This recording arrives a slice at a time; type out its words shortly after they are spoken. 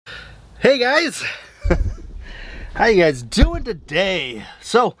Hey guys, how you guys doing today?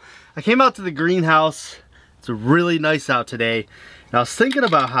 So I came out to the greenhouse. It's really nice out today, and I was thinking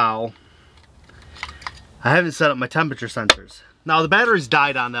about how I haven't set up my temperature sensors. Now the batteries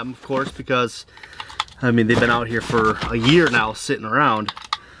died on them, of course, because I mean they've been out here for a year now sitting around.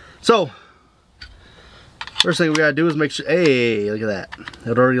 So first thing we gotta do is make sure, hey, look at that,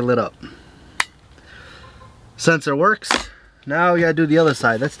 it already lit up. Sensor works. Now we gotta do the other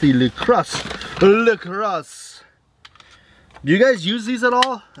side. That's the lacrosse. Lacrosse. Do you guys use these at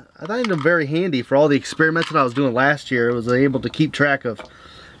all? I find them very handy for all the experiments that I was doing last year. I was able to keep track of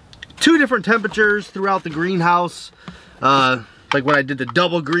 2 different temperatures throughout the greenhouse. Like when I did the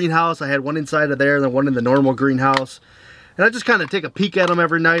double greenhouse, I had one inside of there and then one in the normal greenhouse. And I just kind of take a peek at them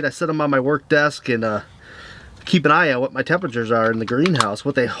every night. I set them on my work desk and keep an eye on what my temperatures are in the greenhouse,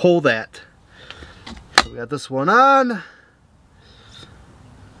 what they hold at. So we got this one on.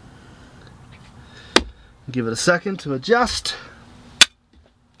 Give it a second to adjust.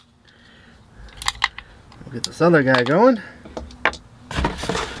 We'll get this other guy going.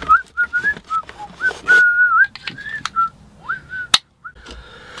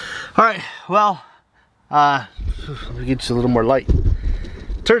 Alright, well, let me get you a little more light.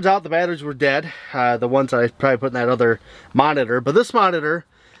 Turns out the batteries were dead. The ones I probably put in that other monitor. But this monitor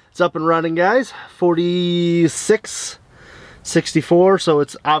is up and running, guys. 46, 64, so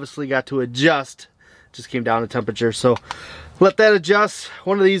it's obviously got to adjust. Just came down to temperature, so let that adjust.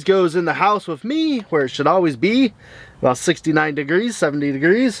 One of these goes in the house with me where it should always be, about 69 degrees, 70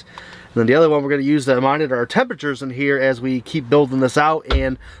 degrees. And then the other one we're going to use to monitor our temperatures in here as we keep building this out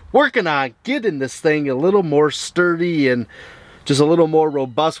and working on getting this thing a little more sturdy and just a little more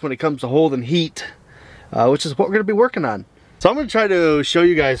robust when it comes to holding heat, which is what we're going to be working on. So I'm going to try to show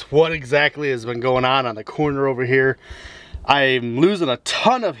you guys what exactly has been going on the corner over here. I'm losing a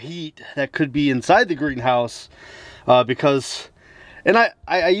ton of heat that could be inside the greenhouse because, and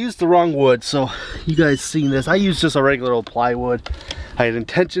I used the wrong wood, so you guys seen this. I used just a regular old plywood. I had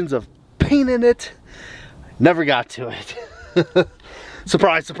intentions of painting it, never got to it.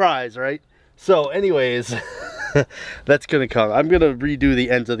 Surprise, surprise, right? So anyways, that's gonna come. I'm gonna redo the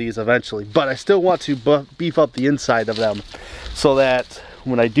ends of these eventually, but I still want to beef up the inside of them so that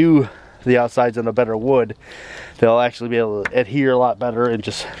when I do the outsides in a better wood, they'll actually be able to adhere a lot better and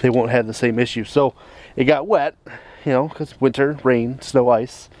just they won't have the same issue. So it got wet, you know, because winter, rain, snow,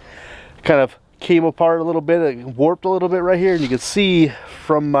 ice, kind of came apart a little bit. It warped a little bit right here, and you can see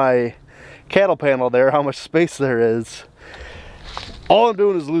from my cattle panel there how much space there is. All I'm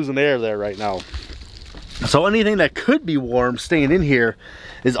doing is losing air there right now. So anything that could be warm staying in here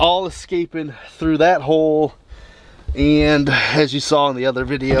is all escaping through that hole. And as you saw in the other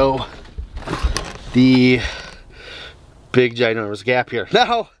video, the big ginormous gap here.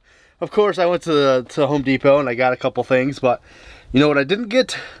 Now, of course, I went to Home Depot and I got a couple things, but you know what I didn't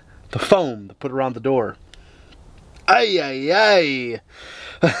get? The foam to put around the door. Ay, ay,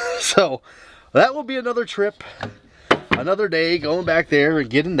 ay. So that will be another trip, another day going back there and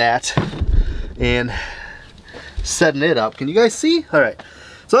getting that and setting it up. Can you guys see? All right.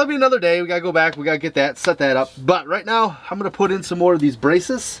 So that'll be another day. We gotta go back, we gotta get that, set that up. But right now, I'm gonna put in some more of these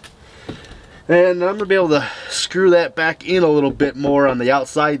braces. And I'm gonna be able to screw that back in a little bit more on the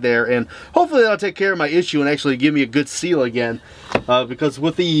outside there. And hopefully that'll take care of my issue and actually give me a good seal again. Because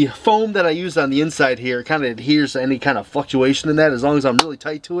with the foam that I used on the inside here, it kind of adheres to any kind of fluctuation in that. As long as I'm really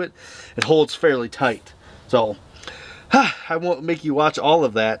tight to it, it holds fairly tight. So, I won't make you watch all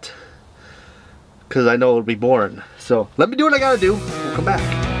of that, because I know it'll be boring. So let me do what I gotta do. We'll come back.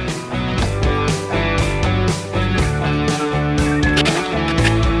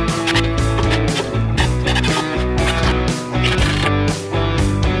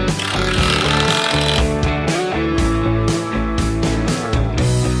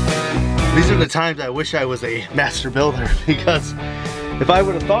 These are the times I wish I was a master builder, because if I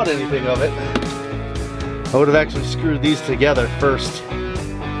would have thought anything of it, I would have actually screwed these together first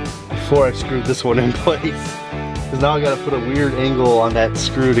before I screwed this one in place. Because now I gotta put a weird angle on that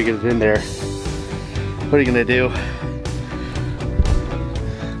screw to get it in there. What are you gonna do?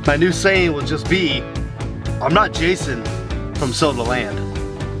 My new saying will just be, I'm not Jason from Soda Land.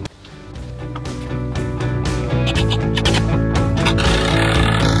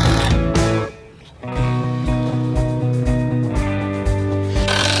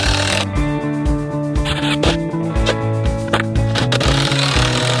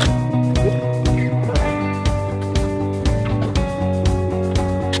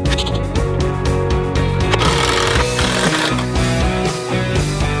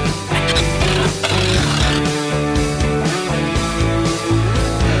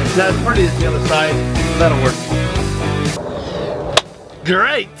 Not as pretty as the other side. That'll work.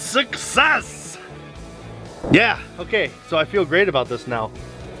 Great success! Yeah, okay, so I feel great about this now.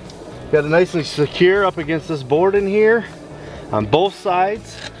 Got it nicely secure up against this board in here on both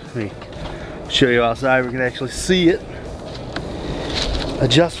sides. Let me show you outside, we can actually see it.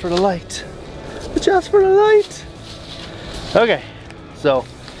 Adjust for the light. Adjust for the light. Okay, so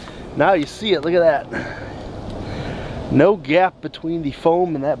now you see it, look at that. No gap between the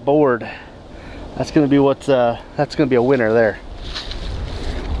foam and that board. That's gonna be what's that's gonna be a winner there.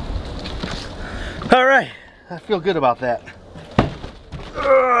 All right, I feel good about that.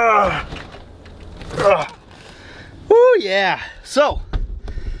 Oh yeah. So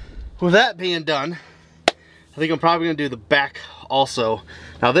with that being done, I think I'm probably gonna do the back also.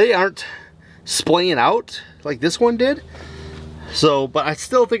 Now they aren't splaying out like this one did, so but I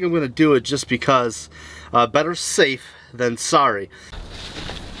still think I'm gonna do it just because better safe than sorry.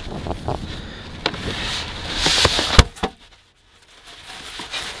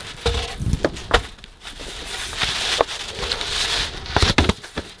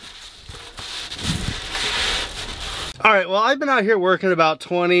 All right, well, I've been out here working about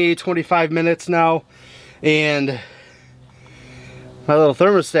 20-25 minutes now, and my little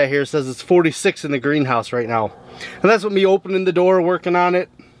thermostat here says it's 46 in the greenhouse right now. And that's with me opening the door, working on it.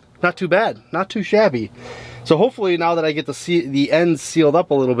 Not too bad, not too shabby. So hopefully now that I get the ends sealed up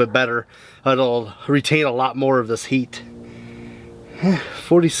a little bit better, it'll retain a lot more of this heat.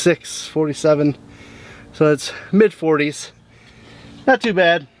 46, 47, so it's mid 40s. Not too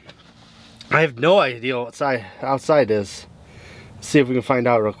bad. I have no idea what outside is. Let's see if we can find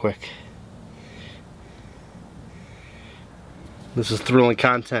out real quick. This is thrilling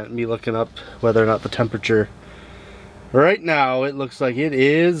content, me looking up whether or not the temperature. Right now it looks like it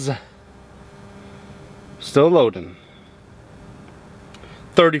is still loading.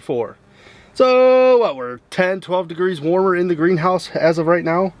 34. So what, we're 10-12 degrees warmer in the greenhouse as of right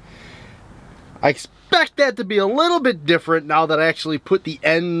now. I expect that to be a little bit different now that I actually put the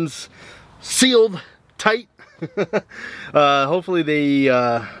ends sealed tight. Hopefully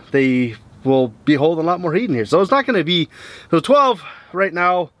they will be holding a lot more heat in here. So it's not going to be, so 12 right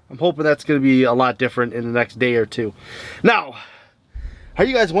now. I'm hoping that's going to be a lot different in the next day or two. Now, are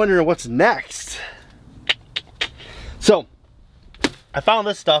you guys wondering what's next? So I found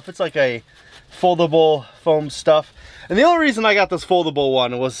this stuff. It's like a foldable foam stuff. And the only reason I got this foldable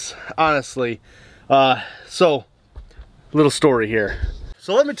one was honestly, so little story here.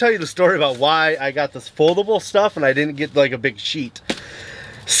 So let me tell you the story about why I got this foldable stuff and I didn't get like a big sheet.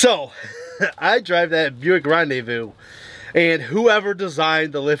 So I drive that Buick Rendezvous, and whoever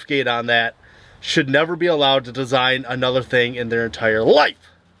designed the liftgate on that should never be allowed to design another thing in their entire life.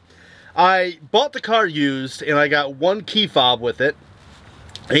 I bought the car used and I got one key fob with it,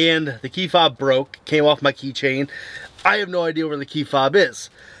 and the key fob broke, came off my keychain. I have no idea where the key fob is.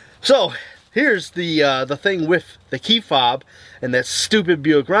 So here's the thing with the key fob and that stupid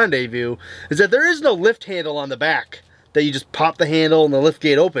Buick Rendezvous is that there is no lift handle on the back that you just pop the handle and the lift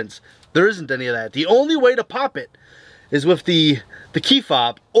gate opens. There isn't any of that. The only way to pop it is with the key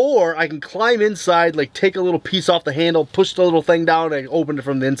fob, or I can climb inside, like take a little piece off the handle, push the little thing down and open it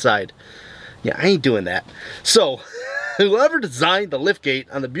from the inside. Yeah, I ain't doing that. So whoever designed the lift gate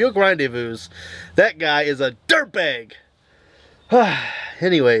on the Buick Rendezvous, that guy is a dirtbag.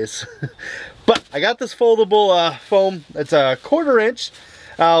 Anyways, but I got this foldable foam. It's a 1/4 inch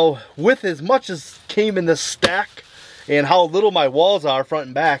with as much as came in this stack and how little my walls are front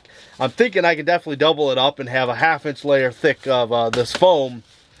and back. I'm thinking I can definitely double it up and have a 1/2 inch layer thick of this foam.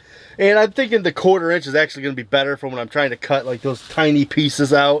 And I'm thinking the 1/4 inch is actually going to be better for when I'm trying to cut like those tiny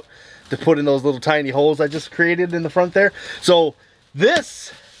pieces out to put in those little tiny holes I just created in the front there. So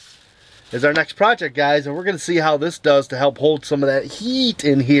this is our next project, guys, and we're going to see how this does to help hold some of that heat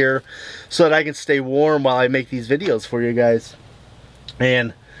in here so that I can stay warm while I make these videos for you guys.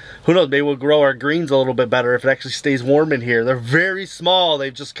 And who knows, maybe we'll grow our greens a little bit better if it actually stays warm in here. They're very small.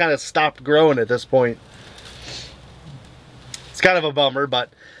 They've just kind of stopped growing at this point. It's kind of a bummer,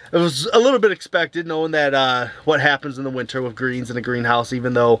 but it was a little bit expected, knowing that what happens in the winter with greens in a greenhouse,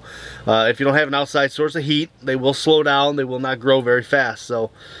 even though if you don't have an outside source of heat, they will slow down. They will not grow very fast. So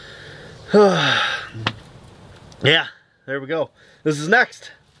yeah, there we go. This is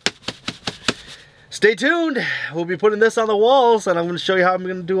next. Stay tuned. We'll be putting this on the walls, and I'm going to show you how I'm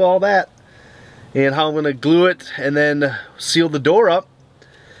going to do all that and how I'm going to glue it and then seal the door up.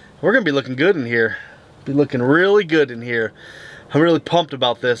 We're going to be looking good in here. Be looking really good in here. I'm really pumped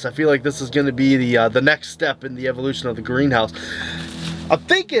about this. I feel like this is going to be the next step in the evolution of the greenhouse. I'm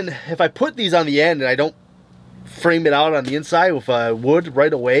thinking if I put these on the end and I don't frame it out on the inside with wood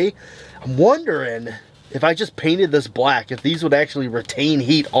right away. I'm wondering if I just painted this black, if these would actually retain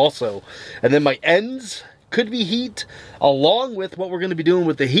heat also. And then my ends could be heat, along with what we're going to be doing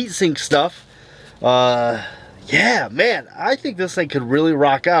with the heatsink stuff. Yeah, man, I think this thing could really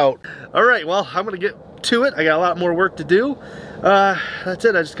rock out. All right, well, I'm going to get to it. I got a lot more work to do. That's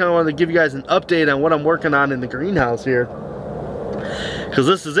it. I just kind of wanted to give you guys an update on what I'm working on in the greenhouse here. Because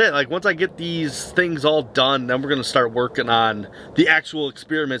this is it. Like, once I get these things all done, then we're going to start working on the actual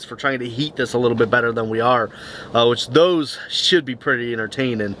experiments for trying to heat this a little bit better than we are, which those should be pretty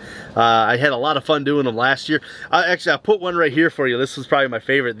entertaining. I had a lot of fun doing them last year. Actually, I put one right here for you. This was probably my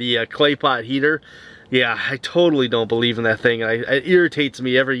favorite, the clay pot heater. Yeah, I totally don't believe in that thing. And it irritates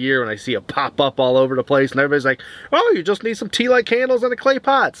me every year when I see it pop up all over the place and everybody's like, oh, you just need some tea light candles and a clay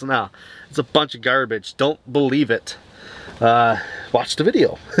pots. No, it's a bunch of garbage. Don't believe it. Watch the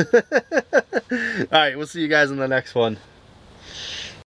video. Alright, we'll see you guys in the next one.